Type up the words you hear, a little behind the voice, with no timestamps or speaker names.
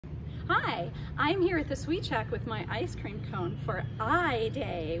Hi, I'm here at the Sweet Shack with my ice cream cone for I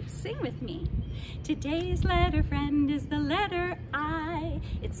Day. Sing with me. Today's letter friend is the letter I.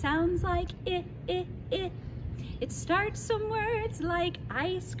 It sounds like I. It starts some words like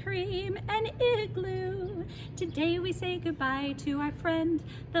ice cream and igloo. Today we say goodbye to our friend,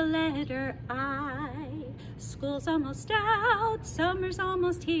 the letter I. School's almost out, summer's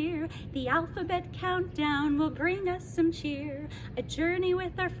almost here. The alphabet countdown will bring us some cheer. A journey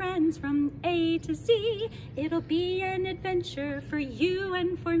with our friends from A to Z. It'll be an adventure for you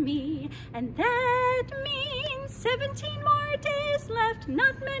and for me. And that means 17 more days left,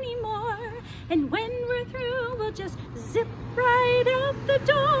 not many more. And when we're through, we'll just zip right out the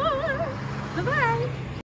door. Bye-bye.